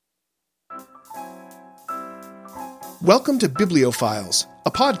Welcome to Bibliophiles, a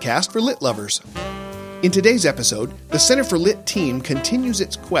podcast for lit lovers. In today's episode, the Center for Lit team continues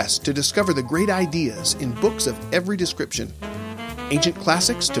its quest to discover the great ideas in books of every description. Ancient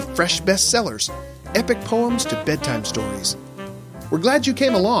classics to fresh bestsellers, epic poems to bedtime stories. We're glad you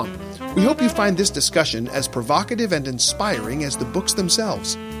came along. We hope you find this discussion as provocative and inspiring as the books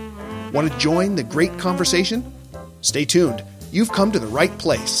themselves. Want to join the great conversation? Stay tuned. You've come to the right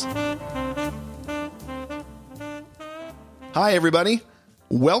place. Hi, everybody.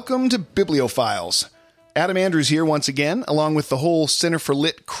 Welcome to Bibliophiles. Adam Andrews here once again, along with the whole Center for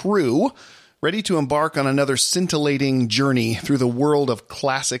Lit crew, ready to embark on another scintillating journey through the world of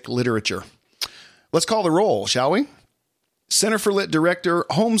classic literature. Let's call the roll, shall we? Center for Lit director,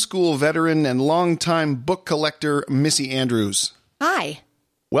 homeschool veteran, and longtime book collector, Missy Andrews. Hi.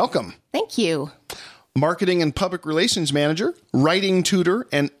 Welcome. Thank you. Marketing and public relations manager, writing tutor,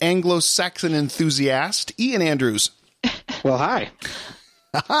 and Anglo-Saxon enthusiast, Ian Andrews. Well, hi.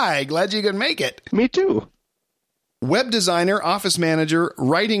 Hi, glad you could make it. Me too. Web designer, office manager,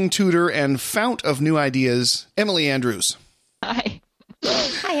 writing tutor, and fount of new ideas, Emily Andrews. Hi.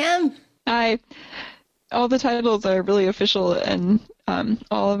 Hi, Em. Hi. All the titles are really official, and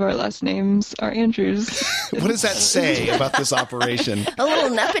all of our last names are Andrews. What does that say about this operation? A little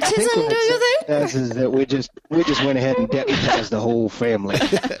nepotism, do you think? That's is that we just went ahead and deputized the whole family.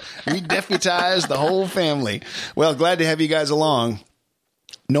 We deputized the whole family. Well, glad to have you guys along.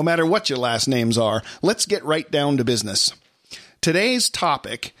 No matter what your last names are, let's get right down to business. Today's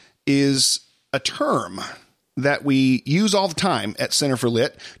topic is a term that we use all the time at Center for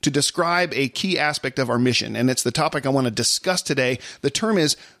Lit to describe a key aspect of our mission, and it's the topic I want to discuss today. The term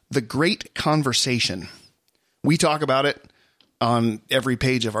is the Great Conversation. We talk about it on every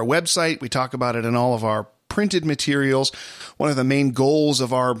page of our website. We talk about it in all of our printed materials. One of the main goals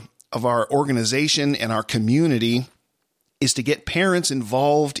of our organization and our community is to get parents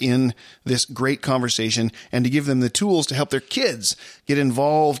involved in this great conversation and to give them the tools to help their kids get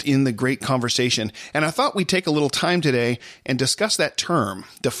involved in the great conversation. And I thought we'd take a little time today and discuss that term,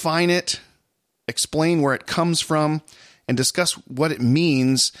 define it, explain where it comes from, and discuss what it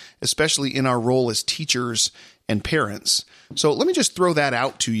means, especially in our role as teachers and parents. So let me just throw that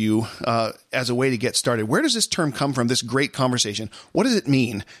out to you as a way to get started. Where does this term come from, this great conversation? What does it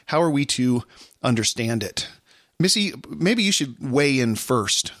mean? How are we to understand it? Missy, maybe you should weigh in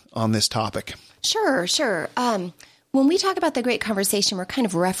first on this topic. Sure. When we talk about the Great Conversation, we're kind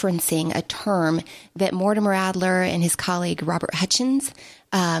of referencing a term that Mortimer Adler and his colleague Robert Hutchins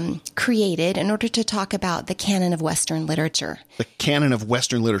created in order to talk about the canon of Western literature. The canon of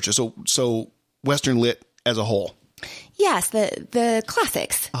Western literature. So Western lit as a whole. Yes, the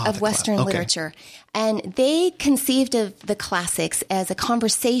classics of Western literature. And they conceived of the classics as a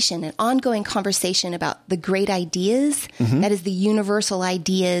conversation, an ongoing conversation about the great ideas, that is the universal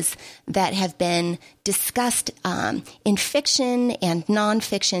ideas that have been discussed in fiction and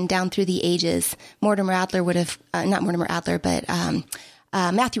nonfiction down through the ages. Mortimer Adler would have, not Mortimer Adler, but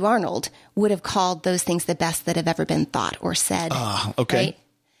Matthew Arnold would have called those things the best that have ever been thought or said. Okay. Right?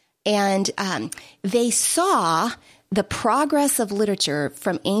 And they saw the progress of literature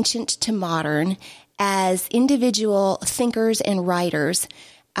from ancient to modern as individual thinkers and writers,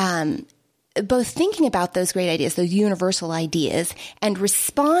 both thinking about those great ideas, those universal ideas, and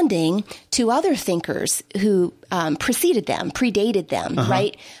responding to other thinkers who predated them,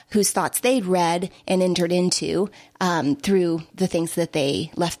 right? Whose thoughts they'd read and entered into through the things that they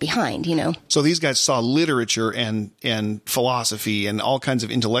left behind, you know? So these guys saw literature and philosophy and all kinds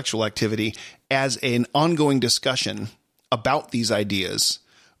of intellectual activity as an ongoing discussion about these ideas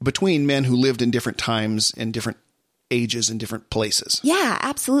between men who lived in different times and different ages and different places. Yeah,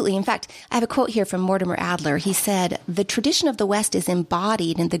 absolutely. In fact, I have a quote here from Mortimer Adler. He said, "The tradition of the West is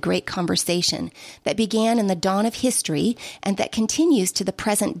embodied in the great conversation that began in the dawn of history and that continues to the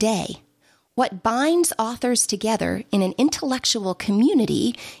present day. What binds authors together in an intellectual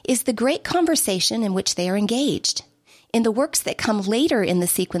community is the great conversation in which they are engaged. In the works that come later in the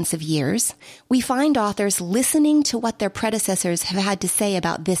sequence of years, we find authors listening to what their predecessors have had to say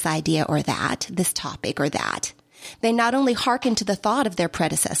about this idea or that, this topic or that. They not only hearken to the thought of their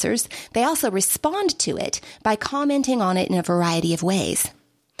predecessors, they also respond to it by commenting on it in a variety of ways."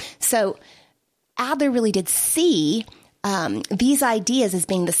 So Adler really did see these ideas as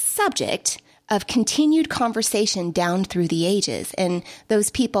being the subject of continued conversation down through the ages. And those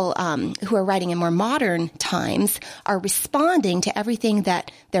people who are writing in more modern times are responding to everything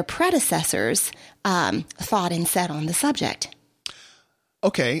that their predecessors thought and said on the subject.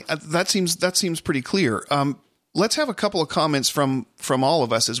 Okay, that seems pretty clear. Let's have a couple of comments from all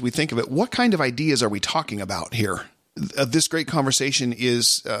of us as we think of it. What kind of ideas are we talking about here? this great conversation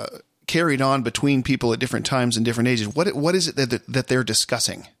is carried on between people at different times and different ages. What is it that they're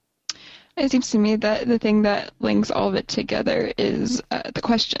discussing? It seems to me that the thing that links all of it together is the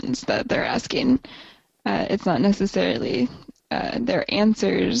questions that they're asking. It's not necessarily their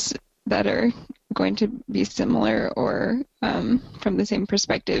answers that are going to be similar or from the same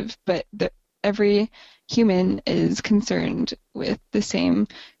perspective, but every human is concerned with the same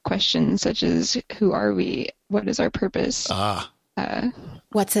questions, such as who are we? What is our purpose?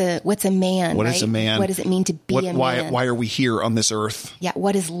 What's a man? What right? is a man? What does it mean to be a man? Why are we here on this earth? Yeah.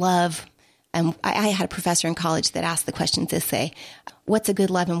 What is love? I had a professor in college that asked the questions this way: what's a good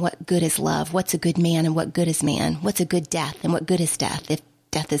love and what good is love? What's a good man and what good is man? What's a good death and what good is death, if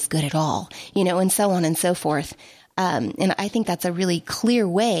death is good at all? And so on and so forth. And I think that's a really clear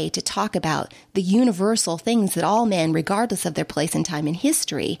way to talk about the universal things that all men, regardless of their place and time in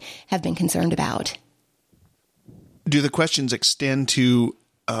history, have been concerned about. Do the questions extend to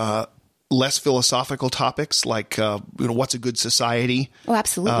less philosophical topics like, what's a good society? Oh,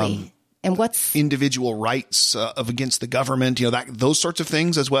 absolutely. And what's individual rights against the government, those sorts of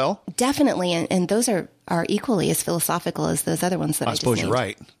things as well? Definitely. And those are equally as philosophical as those other ones that I suppose you're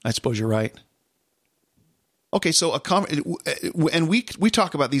right. I suppose you're right. Okay, so and we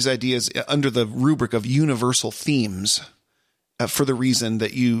talk about these ideas under the rubric of universal themes for the reason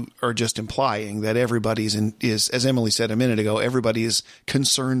that you are just implying, that everybody is, as Emily said a minute ago, everybody is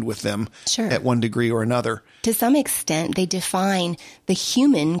concerned with them at one degree or another. To some extent, they define the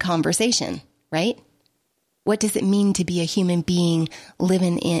human conversation, right? What does it mean to be a human being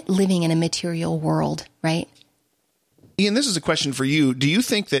living in a material world, right? Ian, this is a question for you. Do you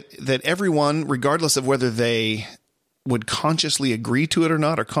think that everyone, regardless of whether they would consciously agree to it or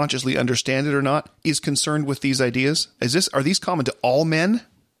not, or consciously understand it or not, is concerned with these ideas? Are these common to all men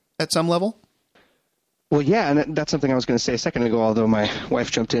at some level? Well, yeah, and that's something I was going to say a second ago, although my wife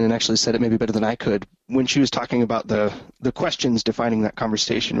jumped in and actually said it maybe better than I could when she was talking about the questions defining that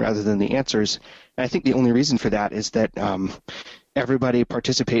conversation rather than the answers. And I think the only reason for that is that everybody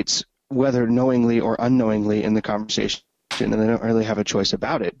participates, whether knowingly or unknowingly, in the conversation, and they don't really have a choice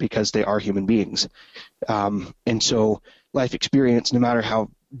about it because they are human beings. And so life experience, no matter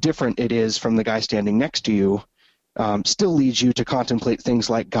how different it is from the guy standing next to you, still leads you to contemplate things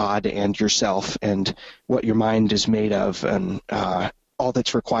like God and yourself and what your mind is made of, and all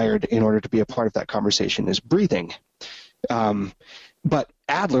that's required in order to be a part of that conversation is breathing. But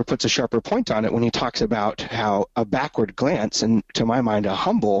Adler puts a sharper point on it when he talks about how a backward glance, and to my mind a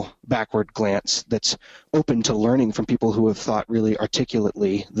humble backward glance that's open to learning from people who have thought really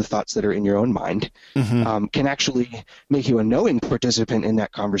articulately the thoughts that are in your own mind, can actually make you a knowing participant in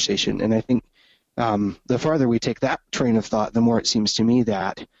that conversation. And I think the farther we take that train of thought, the more it seems to me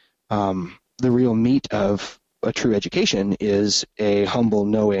that the real meat of a true education is a humble,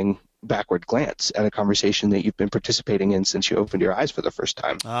 knowing backward glance at a conversation that you've been participating in since you opened your eyes for the first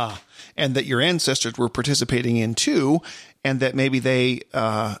time. And that your ancestors were participating in too, and that maybe they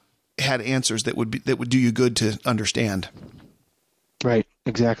had answers that would do you good to understand. Right,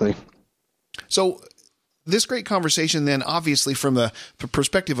 exactly. So this great conversation then, obviously from the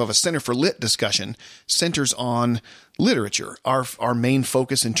perspective of a Center for Lit discussion, centers on literature. Our main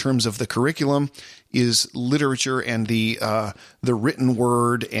focus in terms of the curriculum is literature and the written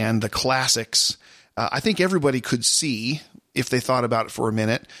word and the classics. I think everybody could see, if they thought about it for a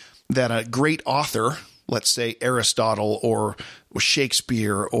minute, that a great author, let's say Aristotle or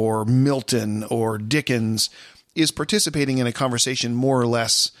Shakespeare or Milton or Dickens, is participating in a conversation more or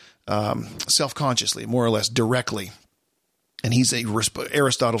less self-consciously, more or less directly. And he's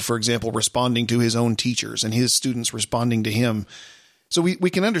Aristotle, for example, responding to his own teachers and his students responding to him. So we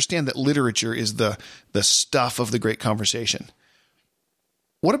can understand that literature is the stuff of the great conversation.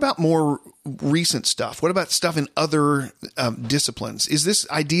 What about more recent stuff? What about stuff in other disciplines? Is this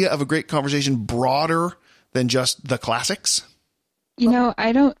idea of a great conversation broader than just the classics?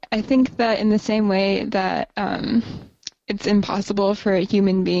 I think that in the same way that it's impossible for a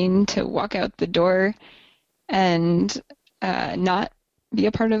human being to walk out the door and not be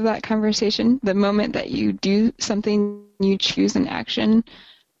a part of that conversation. The moment that you do something, you choose an action,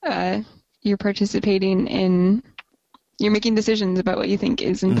 you're participating in, you're making decisions about what you think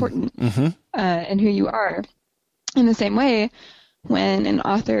is important and who you are. In the same way, when an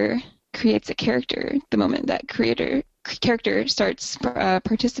author creates a character, the moment that character starts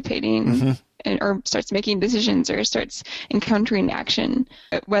participating or starts making decisions or starts encountering action,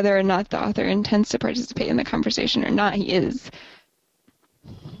 whether or not the author intends to participate in the conversation or not, he is.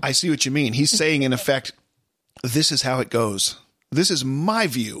 I see what you mean. He's saying, in effect, this is how it goes. This is my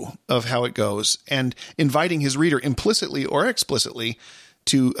view of how it goes, and inviting his reader implicitly or explicitly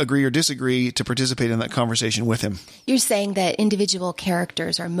to agree or disagree to participate in that conversation with him. You're saying that individual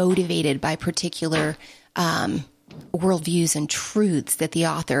characters are motivated by particular worldviews and truths that the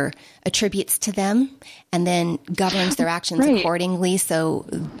author attributes to them and then governs their actions accordingly. So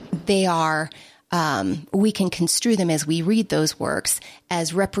they are, we can construe them as we read those works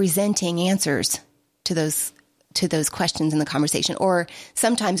as representing answers to those questions in the conversation, or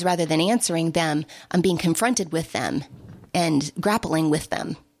sometimes rather than answering them, I'm being confronted with them and grappling with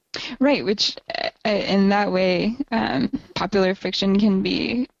them. Right, which in that way, popular fiction can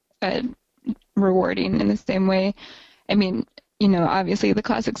be rewarding in the same way. I mean, obviously the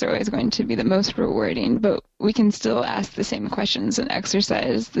classics are always going to be the most rewarding, but we can still ask the same questions and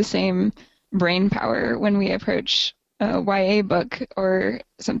exercise the same brain power when we approach a YA book or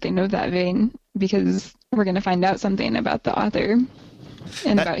something of that vein, because we're going to find out something about the author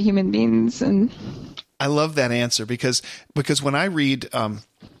and about human beings. And I love that answer because when I read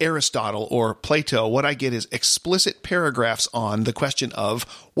Aristotle or Plato, what I get is explicit paragraphs on the question of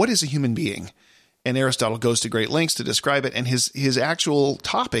what is a human being. And Aristotle goes to great lengths to describe it, and his actual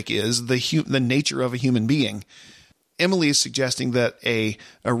topic is the nature of a human being. Emily is suggesting that a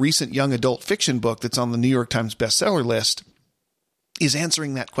recent young adult fiction book that's on the New York Times bestseller list is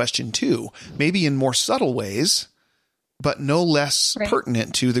answering that question too, maybe in more subtle ways, but no less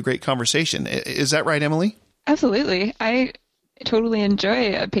pertinent to the great conversation. Is that right, Emily? Absolutely. I totally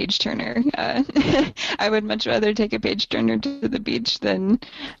enjoy a page turner. I would much rather take a page turner to the beach than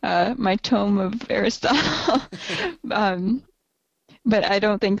my tome of Aristotle. But I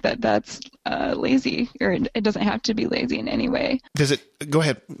don't think that that's lazy, or it doesn't have to be lazy in any way. Does it? Go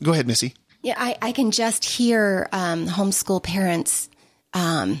ahead, Missy. Yeah, I can just hear homeschool parents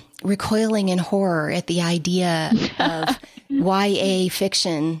recoiling in horror at the idea of YA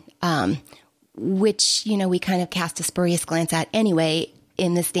fiction, which, we kind of cast a spurious glance at anyway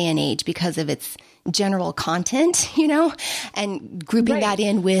in this day and age because of its general content, and grouping that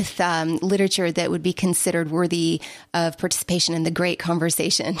in with literature that would be considered worthy of participation in the great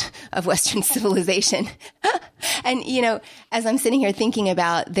conversation of Western civilization. And, as I'm sitting here thinking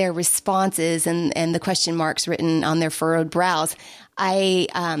about their responses and the question marks written on their furrowed brows,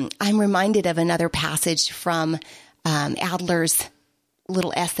 I'm reminded of another passage from Adler's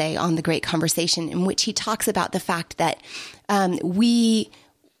little essay on the great conversation, in which he talks about the fact that we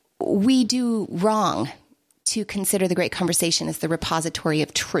do wrong to consider the great conversation as the repository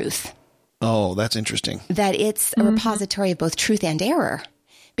of truth. Oh, that's interesting. That it's a repository of both truth and error.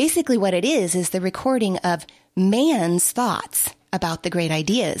 Basically what it is the recording of man's thoughts about the great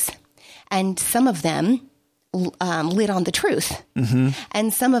ideas. And some of them lit on the truth.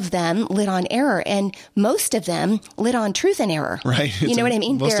 And some of them lit on error. And most of them lit on truth and error. Right. You know what I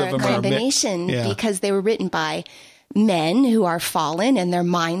mean? They're a combination because they were written by men who are fallen, and their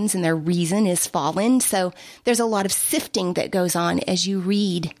minds and their reason is fallen. So there's a lot of sifting that goes on as you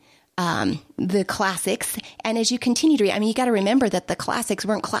read the classics, and as you continue to read. I mean, you got to remember that the classics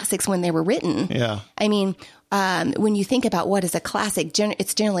weren't classics when they were written. Yeah. I mean, when you think about what is a classic,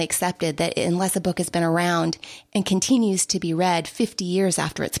 it's generally accepted that unless a book has been around and continues to be read 50 years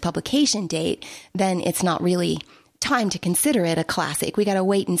after its publication date, then it's not really time to consider it a classic. We got to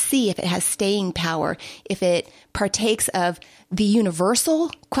wait and see if it has staying power, if it partakes of the universal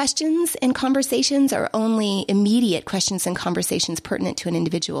questions and conversations, or only immediate questions and conversations pertinent to an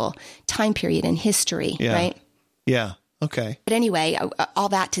individual time period in history, right? Yeah. Okay. But anyway, all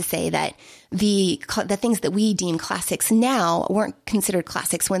that to say that the things that we deem classics now weren't considered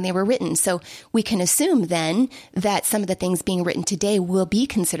classics when they were written. So we can assume then that some of the things being written today will be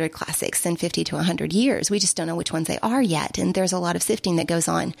considered classics in 50 to 100 years. We just don't know which ones they are yet. And there's a lot of sifting that goes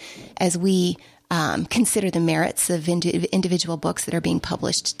on as we consider the merits of individual books that are being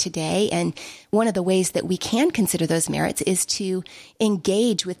published today. And one of the ways that we can consider those merits is to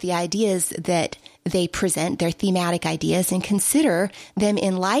engage with the ideas that they present, their thematic ideas, and consider them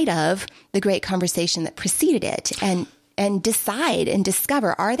in light of the great conversation that preceded it, and decide and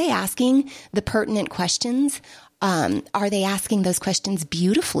discover, are they asking the pertinent questions? Are they asking those questions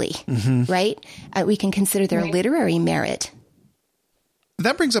beautifully, right? We can consider their literary merit.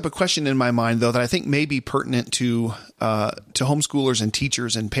 That brings up a question in my mind, though, that I think may be pertinent to homeschoolers and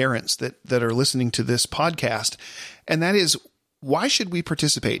teachers and parents that are listening to this podcast. And that is, why should we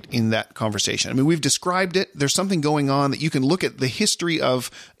participate in that conversation? I mean, we've described it. There's something going on that you can look at the history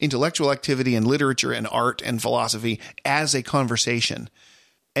of intellectual activity and literature and art and philosophy as a conversation.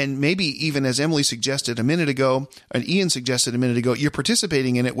 And maybe even, as Emily suggested a minute ago, and Ian suggested a minute ago, you're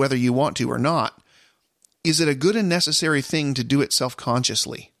participating in it whether you want to or not. is it a good and necessary thing to do it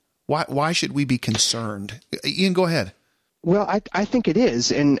self-consciously? Why should we be concerned? Ian, go ahead. Well, I think it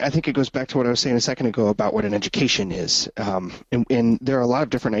is, and I think it goes back to what I was saying a second ago about what an education is. And there are a lot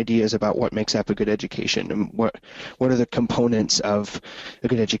of different ideas about what makes up a good education and what are the components of a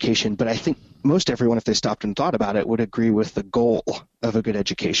good education. But I think most everyone, if they stopped and thought about it, would agree with the goal of a good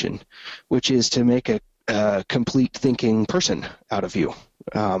education, which is to make a complete thinking person out of you.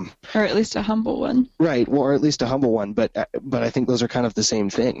 Or at least a humble one. Right, well, or at least a humble one. But I think those are kind of the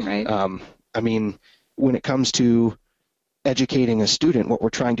same thing. Right. I mean, when it comes to educating a student, what we're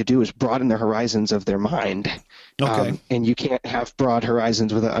trying to do is broaden the horizons of their mind. Okay. And you can't have broad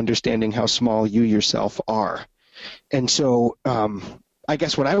horizons without understanding how small you yourself are. And so I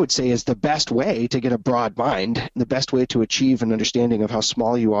guess what I would say is the best way to get a broad mind, the best way to achieve an understanding of how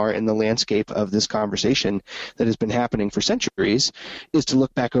small you are in the landscape of this conversation that has been happening for centuries, is to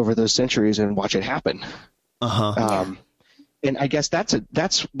look back over those centuries and watch it happen. And I guess that's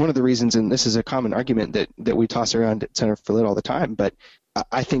one of the reasons, and this is a common argument that we toss around at Center for Lit all the time, but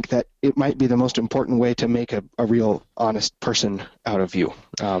I think that it might be the most important way to make a real honest person out of you.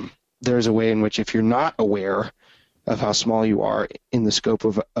 There's a way in which if you're not aware of how small you are in the scope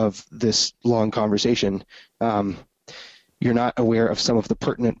of this long conversation, you're not aware of some of the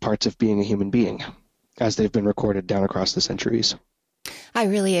pertinent parts of being a human being as they've been recorded down across the centuries. I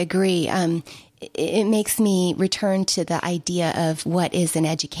really agree. It makes me return to the idea of what is an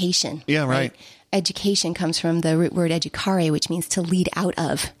education. Yeah, right. Education comes from the root word educare, which means to lead out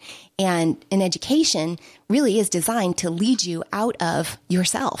of. And an education really is designed to lead you out of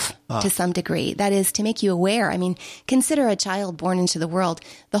yourself to some degree. That is to make you aware. I mean, consider a child born into the world.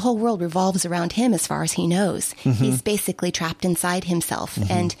 The whole world revolves around him as far as he knows. Mm-hmm. He's basically trapped inside himself.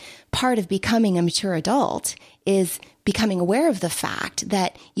 Mm-hmm. And part of becoming a mature adult is becoming aware of the fact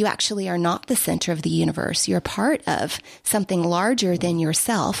that you actually are not the center of the universe. You're part of something larger than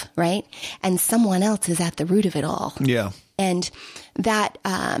yourself, right? And someone else is at the root of it all. Yeah. And that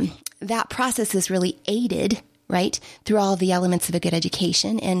process is really aided, right, through all the elements of a good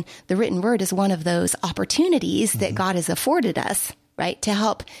education. And the written word is one of those opportunities that God has afforded us, right, to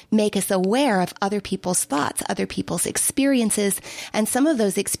help make us aware of other people's thoughts, other people's experiences. And some of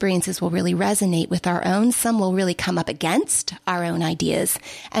those experiences will really resonate with our own. Some will really come up against our own ideas.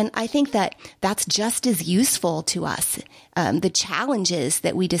 And I think that that's just as useful to us. The challenges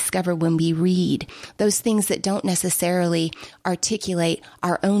that we discover when we read, those things that don't necessarily articulate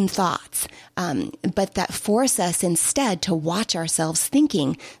our own thoughts, but that force us instead to watch ourselves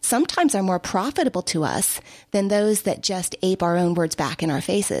thinking, sometimes are more profitable to us than those that just ape our own words back in our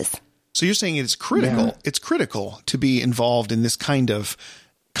faces. So you're saying it's critical. Yeah. It's critical to be involved in this kind of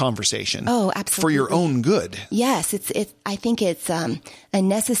conversation. Oh, absolutely. For your own good. Yes, I think it's a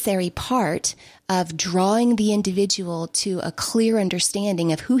necessary part of drawing the individual to a clear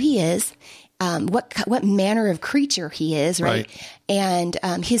understanding of who he is, what manner of creature he is, right? And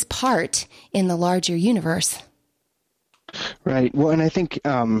his part in the larger universe. Right. Well, and I think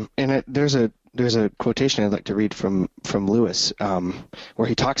there's a quotation I'd like to read from Lewis where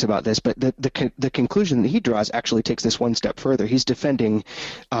he talks about this, but the conclusion that he draws actually takes this one step further. He's defending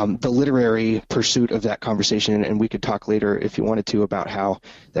the literary pursuit of that conversation, and we could talk later if you wanted to about how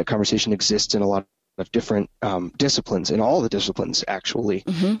that conversation exists in a lot of different disciplines, in all the disciplines actually.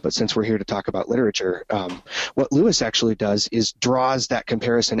 Mm-hmm. But since we're here to talk about literature, what Lewis actually does is draws that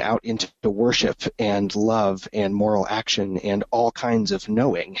comparison out into worship and love and moral action and all kinds of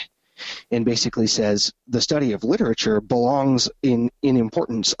knowing. And basically says the study of literature belongs in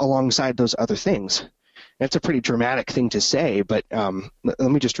importance alongside those other things. That's a pretty dramatic thing to say, but let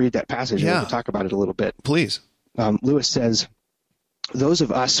me just read that passage and we'll talk about it a little bit. Please. Lewis says, "Those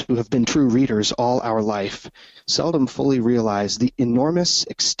of us who have been true readers all our life seldom fully realize the enormous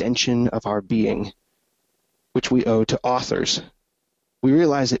extension of our being, which we owe to authors. We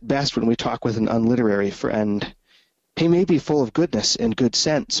realize it best when we talk with an unliterary friend. He may be full of goodness and good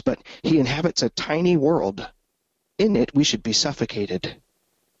sense, but he inhabits a tiny world. In it we should be suffocated.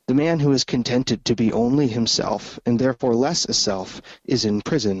 The man who is contented to be only himself, and therefore less a self, is in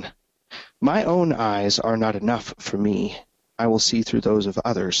prison. My own eyes are not enough for me. I will see through those of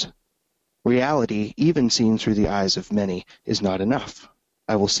others. Reality, even seen through the eyes of many, is not enough.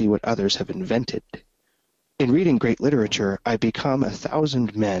 I will see what others have invented. In reading great literature, I become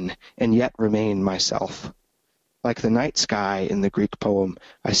 1,000 men, and yet remain myself. Like the night sky in the Greek poem,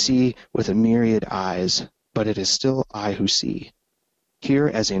 I see with a myriad eyes, but it is still I who see. Here,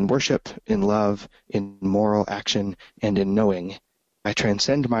 as in worship, in love, in moral action, and in knowing, I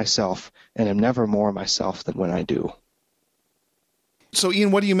transcend myself and am never more myself than when I do." So,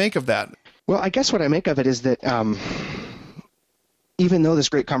 Ian, what do you make of that? Well, I guess what I make of it is that even though this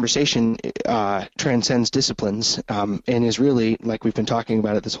great conversation transcends disciplines and is really, like we've been talking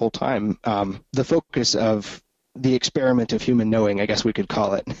about it this whole time, the focus of the experiment of human knowing, I guess we could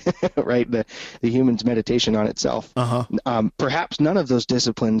call it, right? The human's meditation on itself. Perhaps none of those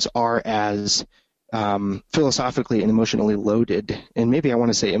disciplines are as philosophically and emotionally loaded, and maybe I want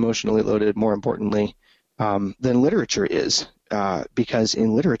to say emotionally loaded, more importantly, than literature is, because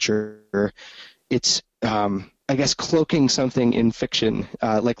in literature, it's, I guess, cloaking something in fiction,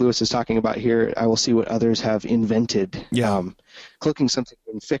 like Lewis is talking about here. I will see what others have invented. Yeah. Cloaking something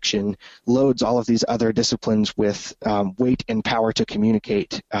in fiction loads all of these other disciplines with weight and power to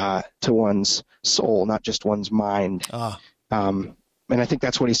communicate to one's soul, not just one's mind. And I think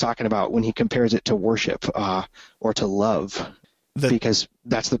that's what he's talking about when he compares it to worship or to love. Because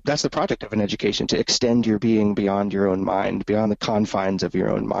that's the project of an education, to extend your being beyond your own mind, beyond the confines of your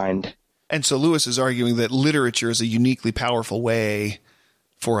own mind. And so Lewis is arguing that literature is a uniquely powerful way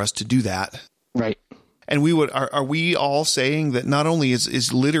for us to do that. Right. And are we all saying that not only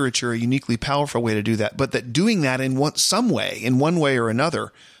is literature a uniquely powerful way to do that, but that doing that in one way or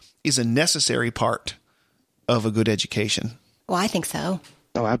another, is a necessary part of a good education? Well, I think so.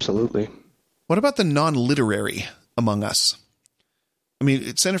 Oh, absolutely. What about the non-literary among us? I mean,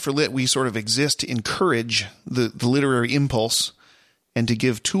 at Center for Lit, we sort of exist to encourage the literary impulse and to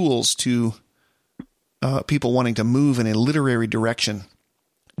give tools to people wanting to move in a literary direction.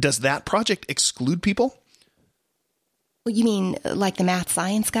 Does that project exclude people? Well, you mean like the math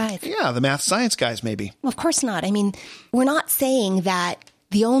science guys? Yeah, the math science guys, maybe. Well, of course not. I mean, we're not saying that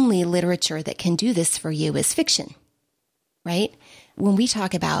the only literature that can do this for you is fiction, right? When we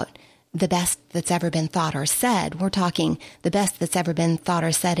talk about the best that's ever been thought or said, we're talking the best that's ever been thought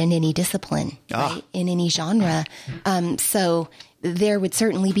or said in any discipline, right? In any genre. So there would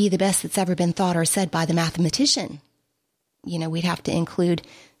certainly be the best that's ever been thought or said by the mathematician. You know, we'd have to include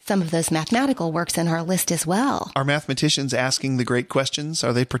some of those mathematical works in our list as well. Are mathematicians asking the great questions?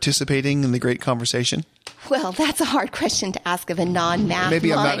 Are they participating in the great conversation? Well, that's a hard question to ask of a non-math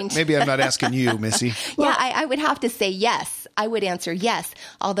mind. Maybe I'm not asking you, Missy. Yeah, I would have to say yes. I would answer yes,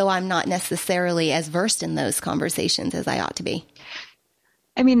 although I'm not necessarily as versed in those conversations as I ought to be.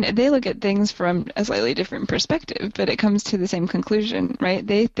 I mean, they look at things from a slightly different perspective, but it comes to the same conclusion, right?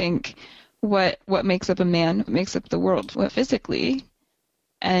 They think what makes up a man, what makes up the world, what physically,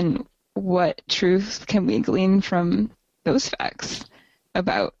 and what truth can we glean from those facts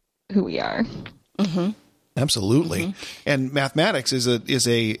about who we are. Mm-hmm. Absolutely. Mm-hmm. And mathematics is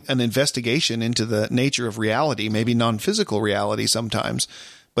an investigation into the nature of reality, maybe non-physical reality sometimes,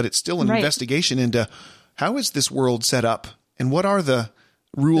 but it's still an investigation into how is this world set up and what are the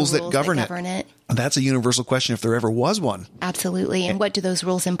rules that govern it. That's a universal question if there ever was one. Absolutely. And what do those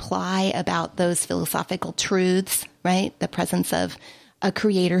rules imply about those philosophical truths, right? The presence of a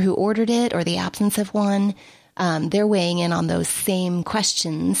creator who ordered it or the absence of one. They're weighing in on those same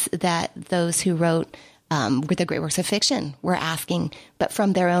questions that those who wrote with the great works of fiction were asking, but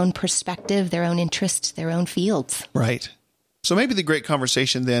from their own perspective, their own interest, their own fields. Right. So maybe the great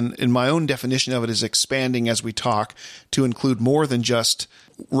conversation then, in my own definition of it, is expanding as we talk to include more than just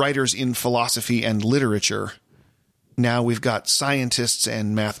writers in philosophy and literature. Now we've got scientists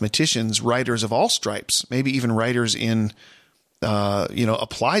and mathematicians, writers of all stripes, maybe even writers in,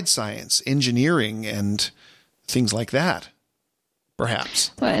 applied science, engineering, and things like that,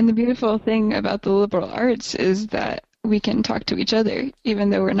 perhaps. Well, and the beautiful thing about the liberal arts is that we can talk to each other, even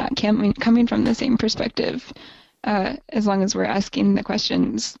though we're not coming from the same perspective. As long as we're asking the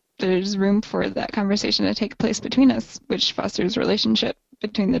questions, there's room for that conversation to take place between us, which fosters relationship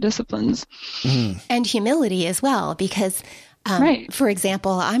between the disciplines. Mm-hmm. And humility as well, because, for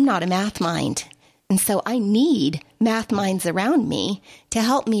example, I'm not a math mind. And so I need math minds around me to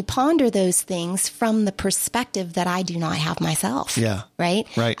help me ponder those things from the perspective that I do not have myself. Yeah. Right?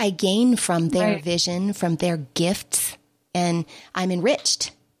 I gain from their vision, from their gifts, and I'm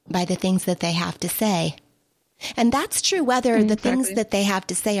enriched by the things that they have to say. And that's true whether the things that they have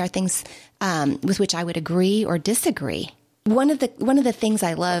to say are things with which I would agree or disagree. One of the things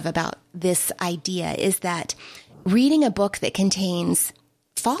I love about this idea is that reading a book that contains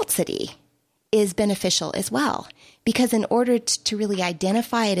falsity is beneficial as well. Because in order to really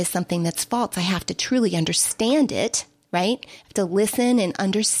identify it as something that's false, I have to truly understand it, right? I have to listen and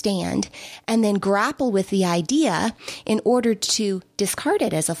understand and then grapple with the idea in order to discard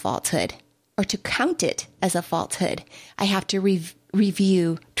it as a falsehood or to count it as a falsehood. I have to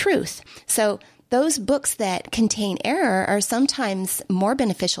review truth. So those books that contain error are sometimes more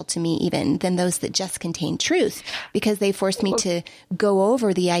beneficial to me even than those that just contain truth, because they force me to go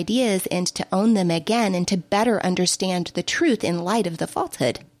over the ideas and to own them again and to better understand the truth in light of the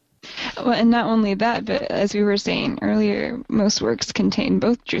falsehood. Well, and not only that, but as we were saying earlier, most works contain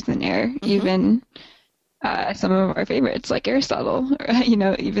both truth and error, even some of our favorites like Aristotle,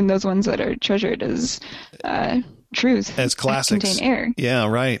 even those ones that are treasured as truth, as classics, contain error. Yeah,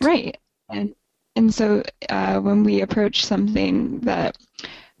 right. Right. And so when we approach something that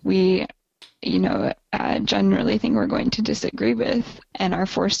we, generally think we're going to disagree with and are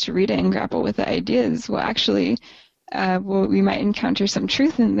forced to read it and grapple with the ideas, well, actually, we might encounter some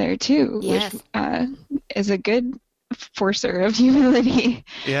truth in there too, Yes. which is a good forcer of humility.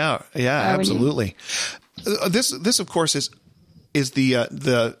 Yeah, absolutely. This of course is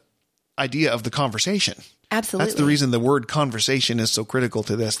the idea of the conversation. Absolutely. That's the reason the word conversation is so critical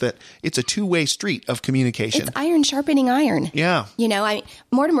to this, that it's a two-way street of communication. It's iron sharpening iron. Yeah.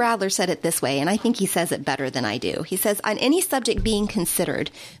 Mortimer Adler said it this way, and I think he says it better than I do. He says, on any subject being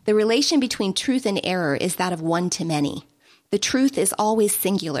considered, the relation between truth and error is that of one to many. The truth is always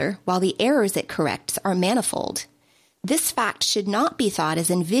singular, while the errors it corrects are manifold. This fact should not be thought as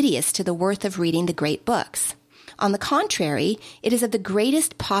invidious to the worth of reading the great books. On the contrary, it is of the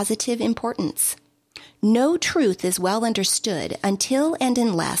greatest positive importance. No truth is well understood until and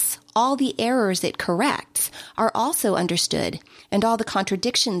unless all the errors it corrects are also understood and all the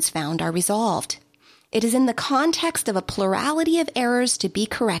contradictions found are resolved. It is in the context of a plurality of errors to be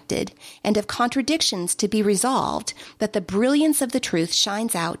corrected and of contradictions to be resolved that the brilliance of the truth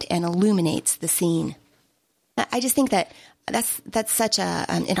shines out and illuminates the scene. I just think that that's such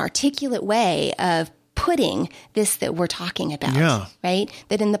an articulate way of putting this that we're talking about, right?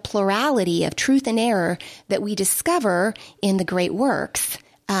 That in the plurality of truth and error that we discover in the great works,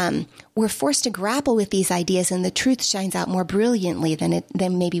 we're forced to grapple with these ideas, and the truth shines out more brilliantly than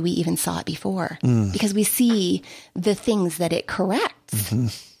maybe we even saw it before, because we see the things that it corrects,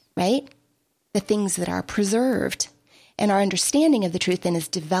 right? The things that are preserved. And our understanding of the truth then is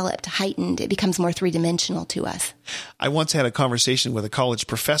developed, heightened. It becomes more three-dimensional to us. I once had a conversation with a college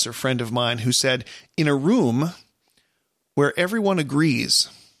professor friend of mine who said, in a room where everyone agrees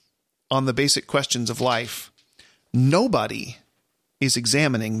on the basic questions of life, nobody is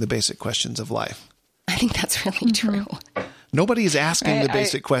examining the basic questions of life. I think that's really true. Nobody is asking the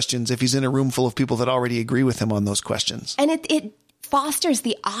basic questions if he's in a room full of people that already agree with him on those questions. And it fosters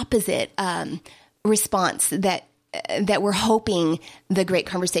the opposite response that we're hoping the great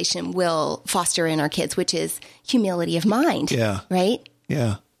conversation will foster in our kids, which is humility of mind. Yeah. Right?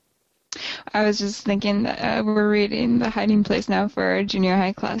 Yeah. I was just thinking that we're reading The Hiding Place now for our junior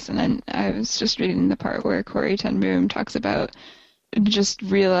high class, and then I was just reading the part where Corrie ten Boom talks about just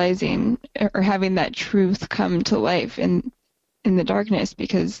realizing or having that truth come to life in the darkness,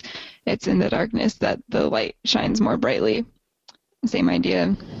 because it's in the darkness that the light shines more brightly. Same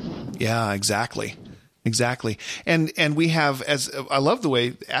idea. Yeah, exactly. Exactly. And we have, as I love the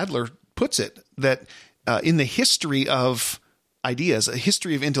way Adler puts it, that in the history of ideas, a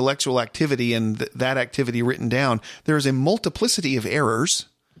history of intellectual activity and that activity written down, there is a multiplicity of errors.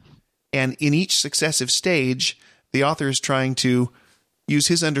 And in each successive stage, the author is trying to use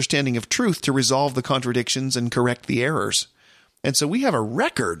his understanding of truth to resolve the contradictions and correct the errors. And so we have a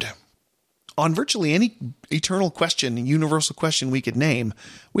record on virtually any eternal question, universal question we could name.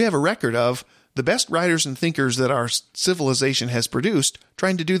 We have a record of the best writers and thinkers that our civilization has produced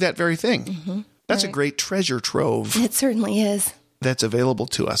trying to do that very thing. Mm-hmm. That's a great treasure trove. It certainly is. That's available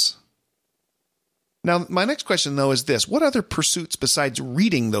to us. Now, my next question, though, is this. What other pursuits besides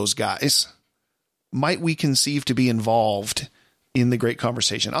reading those guys might we conceive to be involved in the great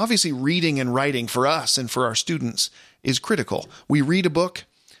conversation? Obviously, reading and writing for us and for our students is critical. We read a book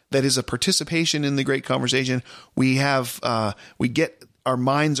that is a participation in the great conversation. We get our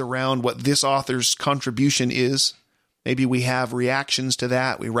minds around what this author's contribution is. Maybe we have reactions to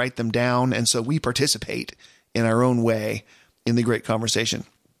that. We write them down. And so we participate in our own way in the great conversation.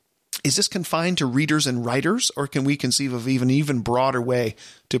 Is this confined to readers and writers, or can we conceive of an even broader way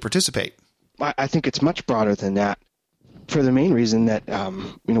to participate? I think it's much broader than that, for the main reason that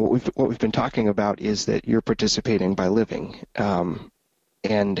what we've been talking about is that you're participating by living,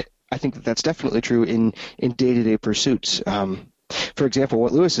 and I think that's definitely true in day-to-day pursuits. For example,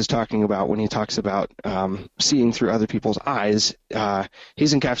 what Lewis is talking about when he talks about seeing through other people's eyes,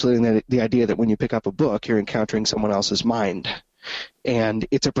 he's encapsulating the idea that when you pick up a book, you're encountering someone else's mind. And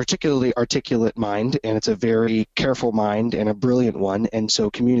it's a particularly articulate mind, and it's a very careful mind and a brilliant one. And so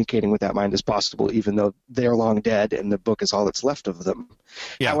communicating with that mind is possible, even though they're long dead and the book is all that's left of them.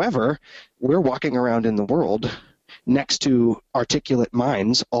 Yeah. However, we're walking around in the world next to articulate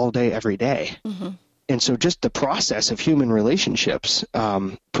minds all day, every day. Mm-hmm. And so just the process of human relationships,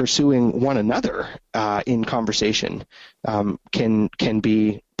 pursuing one another in conversation, can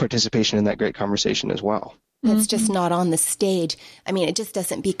be participation in that great conversation as well. It's just not on the stage. I mean, it just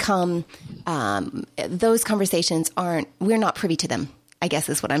doesn't become, those conversations we're not privy to them, I guess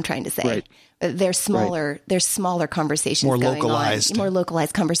is what I'm trying to say. Right. There's smaller conversations More going localized. on, more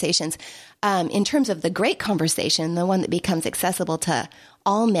localized conversations. In terms of the great conversation, the one that becomes accessible to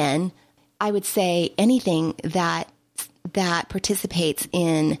all men, I would say anything that participates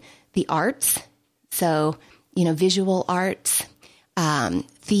in the arts. So, visual arts,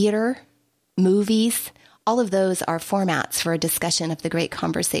 theater, movies, all of those are formats for a discussion of the great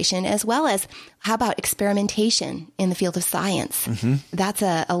conversation, as well as how about experimentation in the field of science? Mm-hmm. That's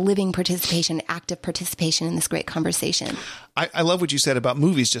a living participation, active participation in this great conversation. I love what you said about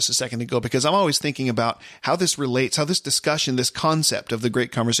movies just a second ago, because I'm always thinking about how this discussion, this concept of the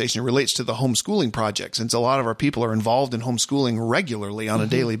great conversation relates to the homeschooling project, since a lot of our people are involved in homeschooling regularly on a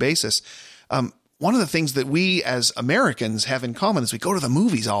daily basis. One of the things that we as Americans have in common is we go to the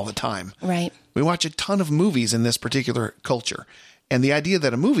movies all the time. Right. We watch a ton of movies in this particular culture. And the idea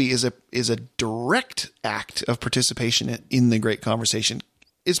that a movie is a direct act of participation in the great conversation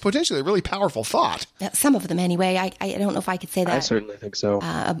is potentially a really powerful thought. Some of them anyway. I don't know if I could say that. I certainly think so.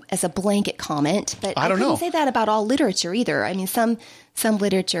 As a blanket comment, but I don't couldn't know. say that about all literature either. I mean, some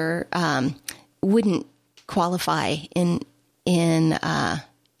literature wouldn't qualify in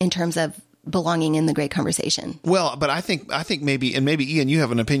terms of belonging in the great conversation. Well, but I think maybe Ian, you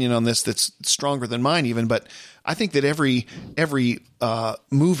have an opinion on this that's stronger than mine even, but I think that every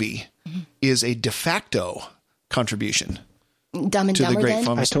movie is a de facto contribution Dumb and to Dumber, the great,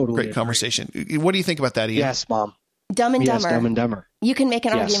 then? agree. conversation. What do you think about that, Ian? Yes, Mom. Dumb and Yes, Dumber. Dumb and Dumber. You can make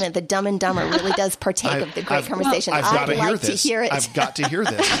an Yes. argument that Dumb and Dumber really does partake of the great conversation. I've got I'd to hear like this. to hear it. I've got to hear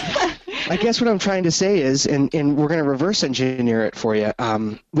this. I guess what I'm trying to say is, and we're going to reverse engineer it for you.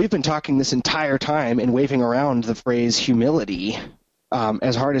 We've been talking this entire time and waving around the phrase humility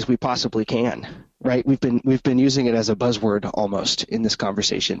as hard as we possibly can, right? We've been using it as a buzzword almost in this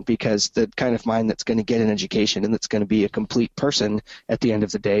conversation, because the kind of mind that's going to get an education and that's going to be a complete person at the end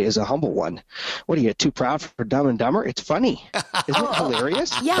of the day is a humble one. What are you, too proud for Dumb and Dumber? It's funny. Isn't it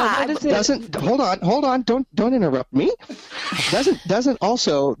hilarious? Yeah. Hold on, don't interrupt me. Doesn't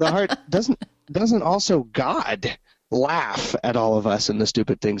also God laugh at all of us and the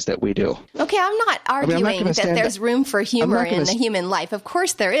stupid things that we do? Okay, I'm not arguing that there's room for humor in the st- human life. Of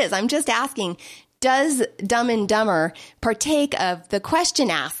course there is. I'm just asking, does Dumb and Dumber partake of the question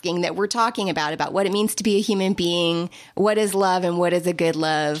asking that we're talking about what it means to be a human being, what is love and what is a good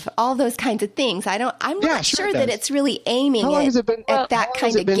love, all those kinds of things? I'm not sure that it's really aiming at that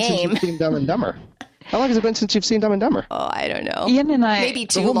kind of game. Since you've seen Dumb and Dumber? How long has it been since you've seen Dumb and Dumber? Oh, I don't know. Ian and I, maybe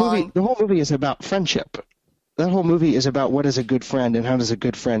too long. The whole movie is about friendship. That whole movie is about what is a good friend and how does a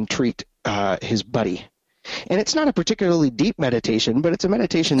good friend treat his buddy. And it's not a particularly deep meditation, but it's a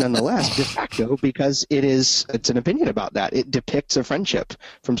meditation nonetheless, de facto, because it's an opinion about that. It depicts a friendship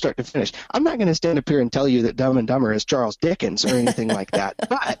from start to finish. I'm not going to stand up here and tell you that Dumb and Dumber is Charles Dickens or anything like that,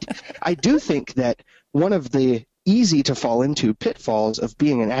 but I do think that one of the easy to fall into pitfalls of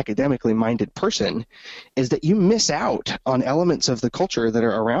being an academically minded person is that you miss out on elements of the culture that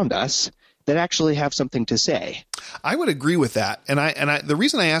are around us that actually have something to say. I would agree with that. And the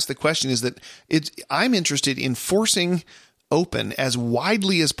reason I asked the question is that I'm interested in forcing open as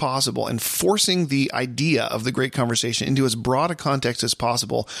widely as possible and forcing the idea of the great conversation into as broad a context as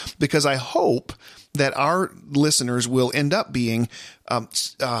possible, because I hope that our listeners will end up being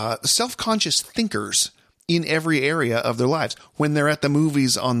self-conscious thinkers in every area of their lives. When they're at the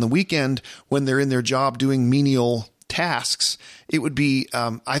movies on the weekend, when they're in their job doing menial tasks, it would be,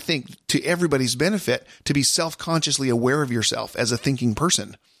 I think, to everybody's benefit to be self-consciously aware of yourself as a thinking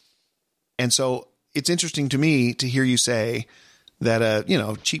person. And so it's interesting to me to hear you say that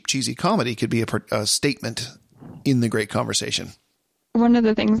a cheap, cheesy comedy could be a statement in the great conversation. One of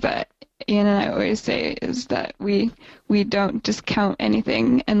the things that Ian and I always say is that we don't discount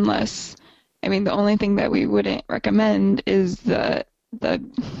anything unless, the only thing that we wouldn't recommend is the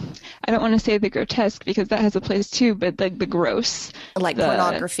I don't want to say the grotesque because that has a place too, but the gross. Like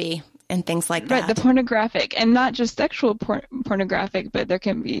pornography and things like that. Right, the pornographic, and not just sexual pornographic, but there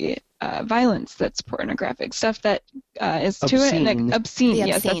can be violence that's pornographic, stuff that is to it, and obscene.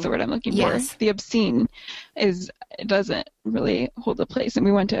 Yes, that's the word I'm looking for. The obscene doesn't really hold a place, and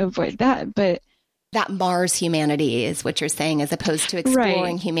we want to avoid that. But that mars humanity is what you're saying, as opposed to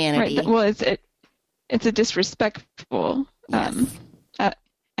exploring humanity. Right. Well, it's a disrespectful. Yes.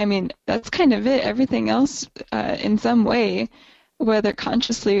 I mean, that's kind of it. Everything else, in some way, whether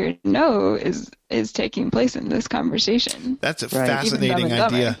consciously or no, is taking place in this conversation. That's a fascinating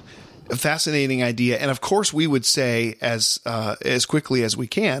idea. A fascinating idea. And of course, we would say as quickly as we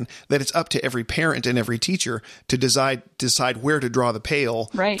can that it's up to every parent and every teacher to decide where to draw the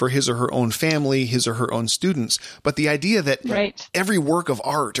pale for his or her own family, his or her own students. But the idea that every work of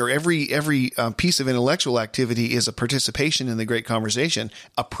art or every piece of intellectual activity is a participation in the great conversation,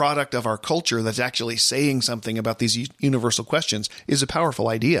 a product of our culture that's actually saying something about these universal questions, is a powerful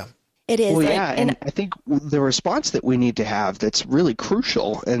idea. It is. Well, yeah, and I think the response that we need to have that's really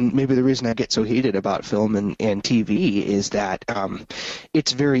crucial, and maybe the reason I get so heated about film and TV is that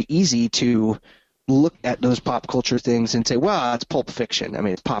it's very easy to look at those pop culture things and say, well, it's pulp fiction. I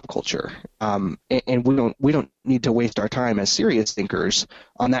mean, it's pop culture. And we don't need to waste our time as serious thinkers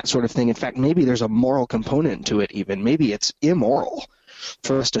on that sort of thing. In fact, maybe there's a moral component to it even. Maybe it's immoral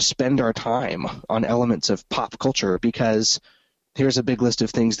for us to spend our time on elements of pop culture because here's a big list of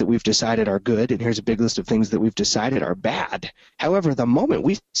things that we've decided are good, and here's a big list of things that we've decided are bad. However, the moment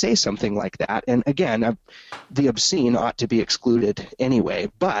we say something like that, and again, the obscene ought to be excluded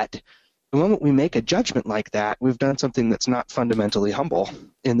anyway, but the moment we make a judgment like that, we've done something that's not fundamentally humble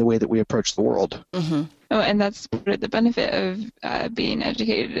in the way that we approach the world. Mm-hmm. Oh, and that's the benefit of being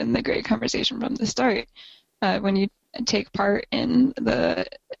educated in the great conversation from the start. When you take part in the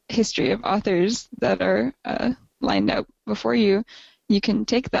history of authors that are lined out before you, you can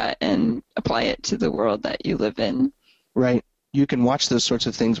take that and apply it to the world that you live in. Right. You can watch those sorts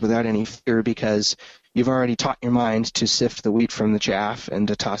of things without any fear because you've already taught your mind to sift the wheat from the chaff and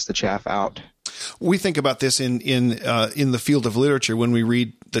to toss the chaff out. We think about this in the field of literature when we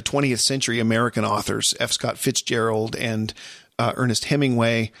read the 20th century American authors, F. Scott Fitzgerald and Ernest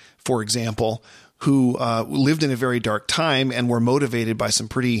Hemingway, for example, who lived in a very dark time and were motivated by some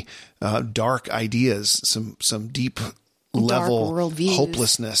pretty dark ideas, some deep level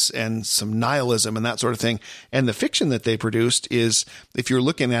hopelessness and some nihilism and that sort of thing. And the fiction that they produced is, if you're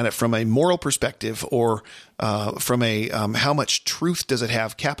looking at it from a moral perspective or from a how much truth does it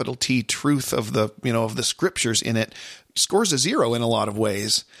have, capital T, truth of the scriptures in it, scores a 0 in a lot of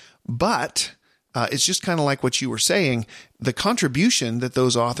ways. But it's just kind of like what you were saying. The contribution that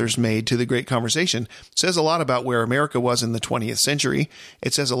those authors made to the great conversation says a lot about where America was in the 20th century.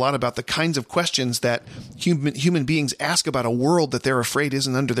 It says a lot about the kinds of questions that human beings ask about a world that they're afraid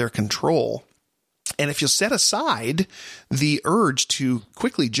isn't under their control. And if you set aside the urge to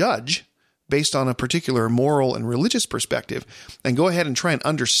quickly judge based on a particular moral and religious perspective and go ahead and try and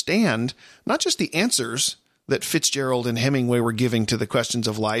understand not just the answers that Fitzgerald and Hemingway were giving to the questions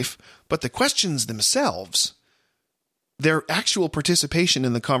of life, but the questions themselves. Their actual participation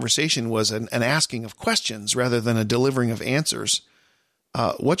in the conversation was an asking of questions rather than a delivering of answers.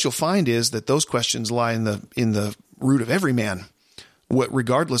 What you'll find is that those questions lie in the root of every man,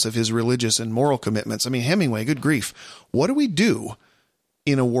 regardless of his religious and moral commitments. I mean, Hemingway, good grief. What do we do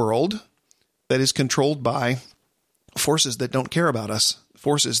in a world that is controlled by forces that don't care about us,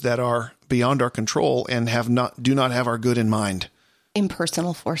 forces that are beyond our control and do not have our good in mind?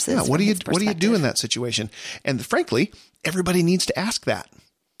 Impersonal forces. Yeah, what do you do in that situation? And frankly, everybody needs to ask that.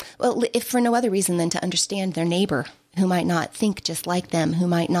 Well, if for no other reason than to understand their neighbor who might not think just like them, who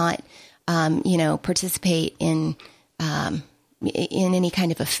might not, participate in any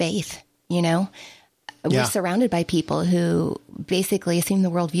kind of a faith, We're surrounded by people who basically assume the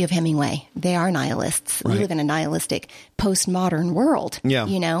worldview of Hemingway. They are nihilists. Right. We live in a nihilistic postmodern world,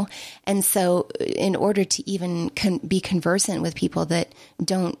 And so in order to even be conversant with people that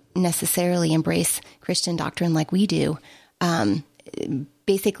don't necessarily embrace Christian doctrine like we do,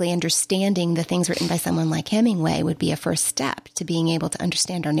 basically understanding the things written by someone like Hemingway would be a first step to being able to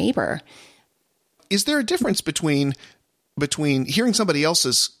understand our neighbor. Is there a difference between hearing somebody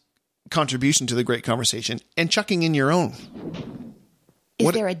else's contribution to the great conversation and chucking in your own?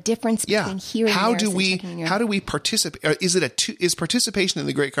 Is there a difference between hearing how do we participate? Is participation in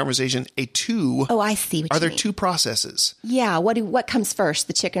the great conversation a two? Oh, I see. Are there two processes? Yeah. What comes first,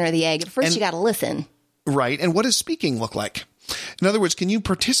 the chicken or the egg? First, you got to listen. Right. And what does speaking look like? In other words, can you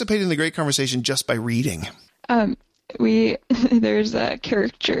participate in the great conversation just by reading? There's a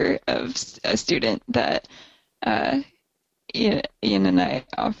caricature of a student that Ian and I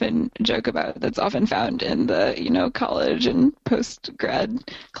often joke about, that's often found in the, college and post-grad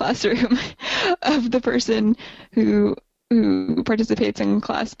classroom of the person who participates in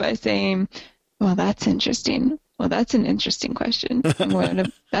class by saying, well, that's interesting. Well, that's an interesting question.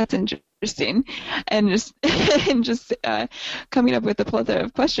 That's interesting. And just coming up with a plethora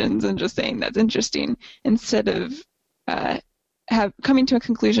of questions and just saying that's interesting instead of coming to a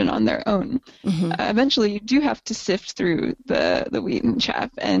conclusion on their own. Mm-hmm. Eventually, you do have to sift through the wheat and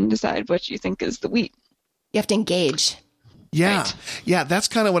chaff and decide what you think is the wheat. You have to engage. Yeah. Right. Yeah. That's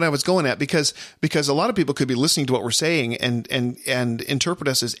kind of what I was going at, because a lot of people could be listening to what we're saying and interpret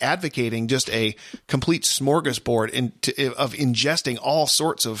us as advocating just a complete smorgasbord of ingesting all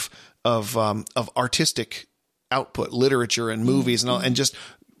sorts of artistic output, literature and movies and all, and just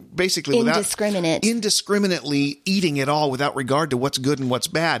basically indiscriminately eating it all without regard to what's good and what's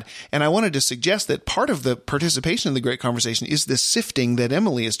bad. And I wanted to suggest that part of the participation in the great conversation is this sifting that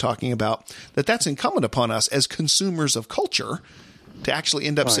Emily is talking about, that's incumbent upon us as consumers of culture to actually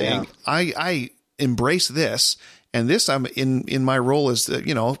end up saying, yeah. I embrace this, and this I'm in my role as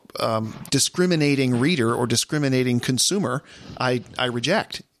discriminating reader or discriminating consumer, I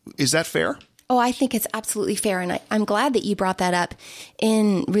reject. Is that fair? Oh, I think it's absolutely fair. And I'm glad that you brought that up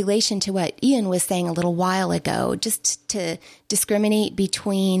in relation to what Ian was saying a little while ago, just to discriminate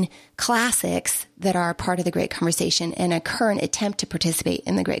between classics that are part of the great conversation and a current attempt to participate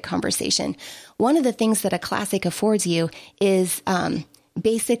in the great conversation. One of the things that a classic affords you is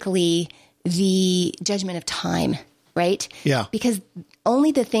basically the judgment of time, right? Yeah. Because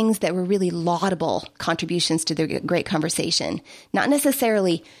only the things that were really laudable contributions to the great conversation, not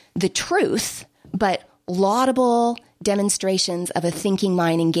necessarily the truth, but laudable demonstrations of a thinking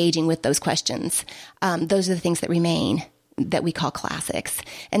mind engaging with those questions. Those are the things that remain, that we call classics.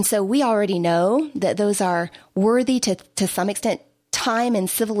 And so we already know that those are worthy to some extent. Time and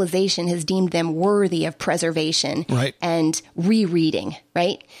civilization has deemed them worthy of preservation, right, and rereading,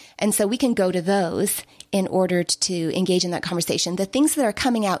 right? And so we can go to those in order to engage in that conversation. The things that are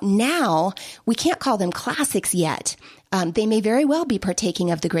coming out now, we can't call them classics yet. They may very well be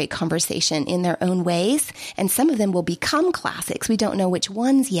partaking of the great conversation in their own ways, and some of them will become classics. We don't know which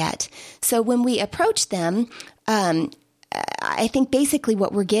ones yet. So when we approach them, I think basically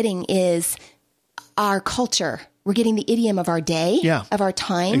what we're getting is our culture. We're getting the idiom of our day, of our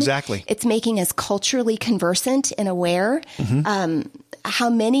time. Exactly. It's making us culturally conversant and aware. Mm-hmm.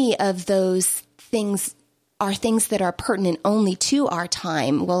 How many of those things are things that are pertinent only to our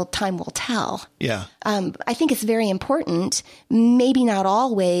time? Well, time will tell. Yeah. I think it's very important. Maybe not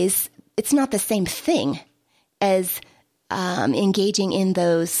always. It's not the same thing as engaging in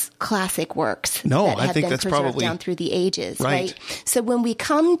those classic works. No, that I have think been that's preserved probably down through the ages, right? So when we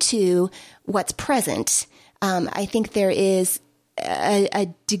come to what's present, I think there is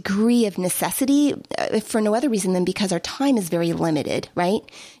a degree of necessity, for no other reason than because our time is very limited, right?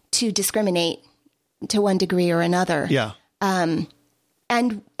 To discriminate to one degree or another. Yeah. And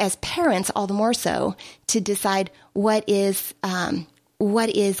as parents, all the more so, to decide what is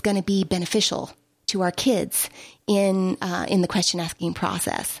going to be beneficial to our kids in the question asking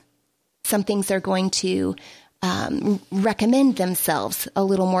process. Some things are going to recommend themselves a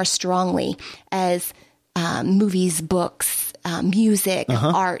little more strongly as movies, books, music,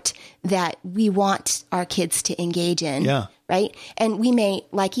 art that we want our kids to engage in. Yeah. Right? And we may,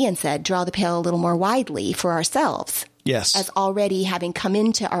 like Ian said, draw the pale a little more widely for ourselves. Yes. As already having come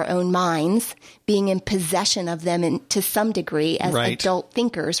into our own minds, being in possession of them to some degree as adult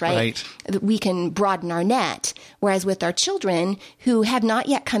thinkers, right? We can broaden our net. Whereas with our children who have not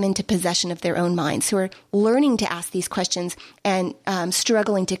yet come into possession of their own minds, who are learning to ask these questions and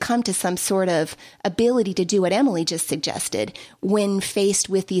struggling to come to some sort of ability to do what Emily just suggested when faced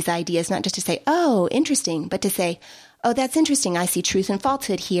with these ideas, not just to say, oh, interesting, but to say, oh, that's interesting. I see truth and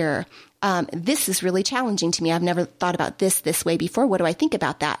falsehood here. This is really challenging to me. I've never thought about this way before. What do I think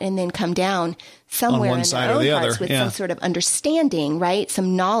about that? And then come down somewhere in their own hearts with some sort of understanding, right?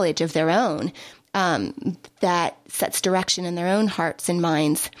 Some knowledge of their own that sets direction in their own hearts and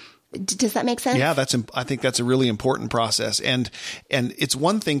minds. Does that make sense? Yeah, I think that's a really important process. And it's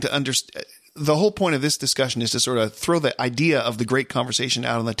one thing to understand. The whole point of this discussion is to sort of throw the idea of the great conversation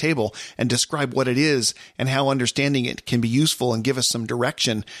out on the table and describe what it is and how understanding it can be useful and give us some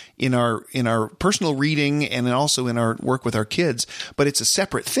direction in our personal reading and also in our work with our kids. But it's a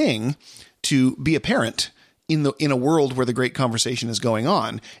separate thing to be a parent in a world where the great conversation is going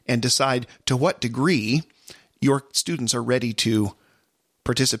on and decide to what degree your students are ready to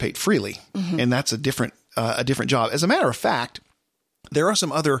participate freely. Mm-hmm. And that's a different job. As a matter of fact, There are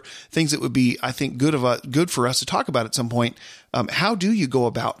some other things that would be, I think, good for us to talk about at some point. How do you go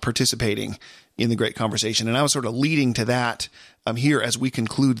about participating in the great conversation? And I was sort of leading to that here as we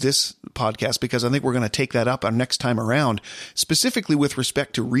conclude this podcast, because I think we're going to take that up our next time around, specifically with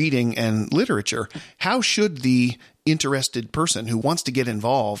respect to reading and literature. How should the interested person who wants to get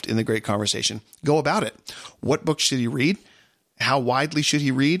involved in the great conversation go about it? What books should he read? How widely should he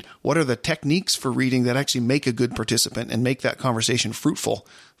read? What are the techniques for reading that actually make a good participant and make that conversation fruitful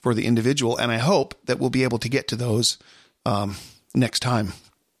for the individual? And I hope that we'll be able to get to those next time.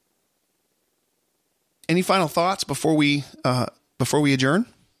 Any final thoughts before we adjourn?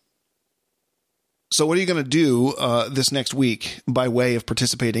 So what are you going to do this next week by way of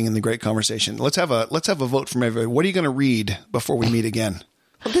participating in the great conversation? Let's have a vote from everybody. What are you going to read before we meet again?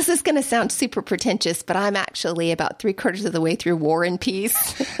 Well, this is going to sound super pretentious, but I'm actually about 3/4 of the way through War and Peace.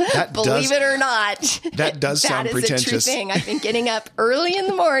 Believe it or not. That does sound pretentious. That is a true thing. I've been getting up early in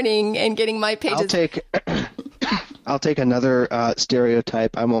the morning and getting my pages. I'll take another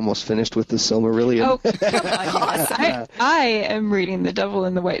stereotype. I'm almost finished with the Silmarillion. Oh, awesome. I am reading The Devil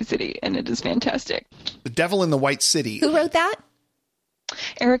in the White City, and it is fantastic. The Devil in the White City. Who wrote that?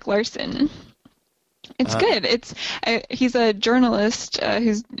 Eric Larson. It's good. He's a journalist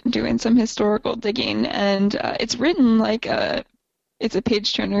who's doing some historical digging, and it's written like it's a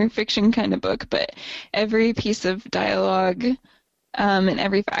page-turner fiction kind of book, but every piece of dialogue and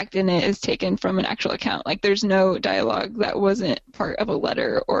every fact in it is taken from an actual account. Like, there's no dialogue that wasn't part of a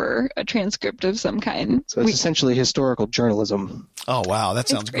letter or a transcript of some kind. So it's essentially historical journalism. Oh, wow. That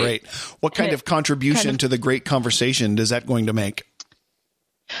sounds great. What kind of contribution to the great conversation is that going to make?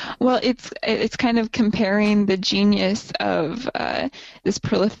 Well, it's kind of comparing the genius of this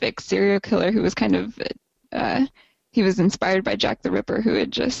prolific serial killer who was kind of he was inspired by Jack the Ripper, who had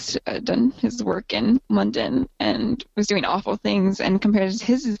just done his work in London and was doing awful things, and compares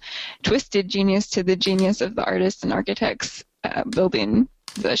his twisted genius to the genius of the artists and architects building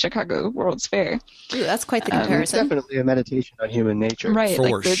the Chicago World's Fair. Ooh, that's quite the comparison. It's definitely a meditation on human nature. Right,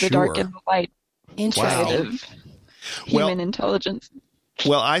 for like the dark and the light side of human intelligence.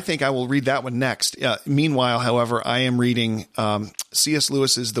 Well, I think I will read that one next. Meanwhile, however, I am reading C.S.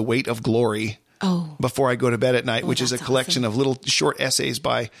 Lewis's The Weight of Glory before I go to bed at night, which is a collection of little short essays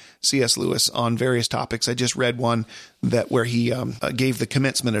by C.S. Lewis on various topics. I just read one where he gave the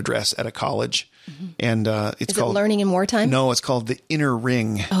commencement address at a college. Mm-hmm. And it's called Learning in Wartime? No, it's called The Inner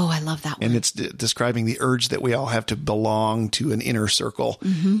Ring. Oh, I love that one. And it's describing the urge that we all have to belong to an inner circle.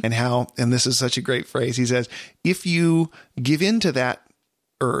 Mm-hmm. And this is such a great phrase. He says, if you give in to that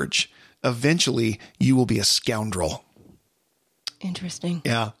urge, eventually you will be a scoundrel. Interesting.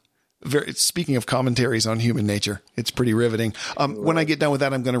 Yeah. Speaking of commentaries on human nature, it's pretty riveting. When I get done with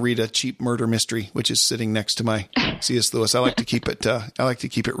that, I'm going to read a cheap murder mystery, which is sitting next to my C.S. Lewis. I like to keep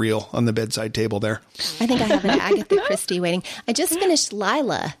it real on the bedside table there. I think I have an Agatha Christie waiting. I just finished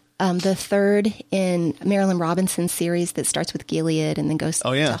Lila, the third in Marilyn Robinson's series that starts with Gilead and then goes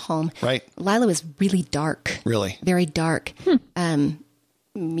to home. Right. Lila was really dark. Really? Very dark.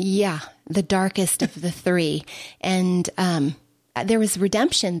 The darkest of the three. And there was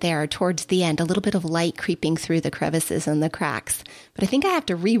redemption there towards the end, a little bit of light creeping through the crevices and the cracks. But I think I have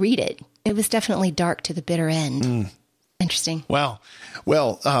to reread it. It was definitely dark to the bitter end. Interesting. Wow.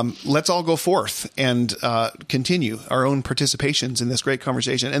 Well, let's all go forth and continue our own participations in this great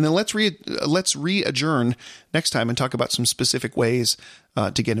conversation. And then let's re-adjourn next time and talk about some specific ways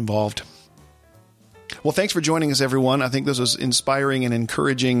to get involved. Well, thanks for joining us, everyone. I think this was inspiring and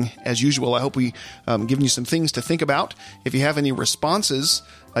encouraging as usual. I hope we given you some things to think about. If you have any responses,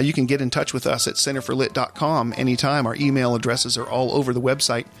 you can get in touch with us at centerforlit.com anytime. Our email addresses are all over the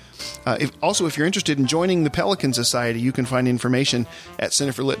website. If you're interested in joining the Pelican Society, you can find information at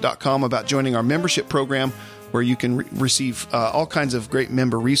centerforlit.com about joining our membership program, where you can receive all kinds of great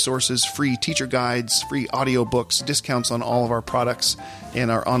member resources, free teacher guides, free audiobooks, discounts on all of our products,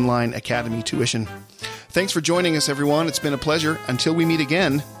 and our online academy tuition. Thanks for joining us, everyone. It's been a pleasure. Until we meet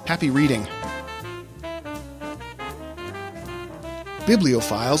again, happy reading.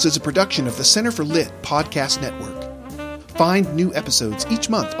 Bibliophiles is a production of the Center for Lit Podcast Network. Find new episodes each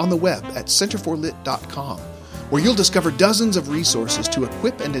month on the web at centerforlit.com, where you'll discover dozens of resources to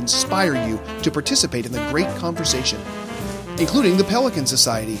equip and inspire you to participate in the great conversation, including the Pelican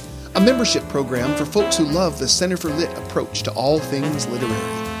Society, a membership program for folks who love the Center for Lit approach to all things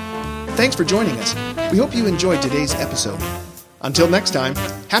literary. Thanks for joining us. We hope you enjoyed today's episode. Until next time,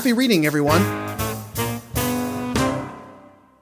 happy reading, everyone.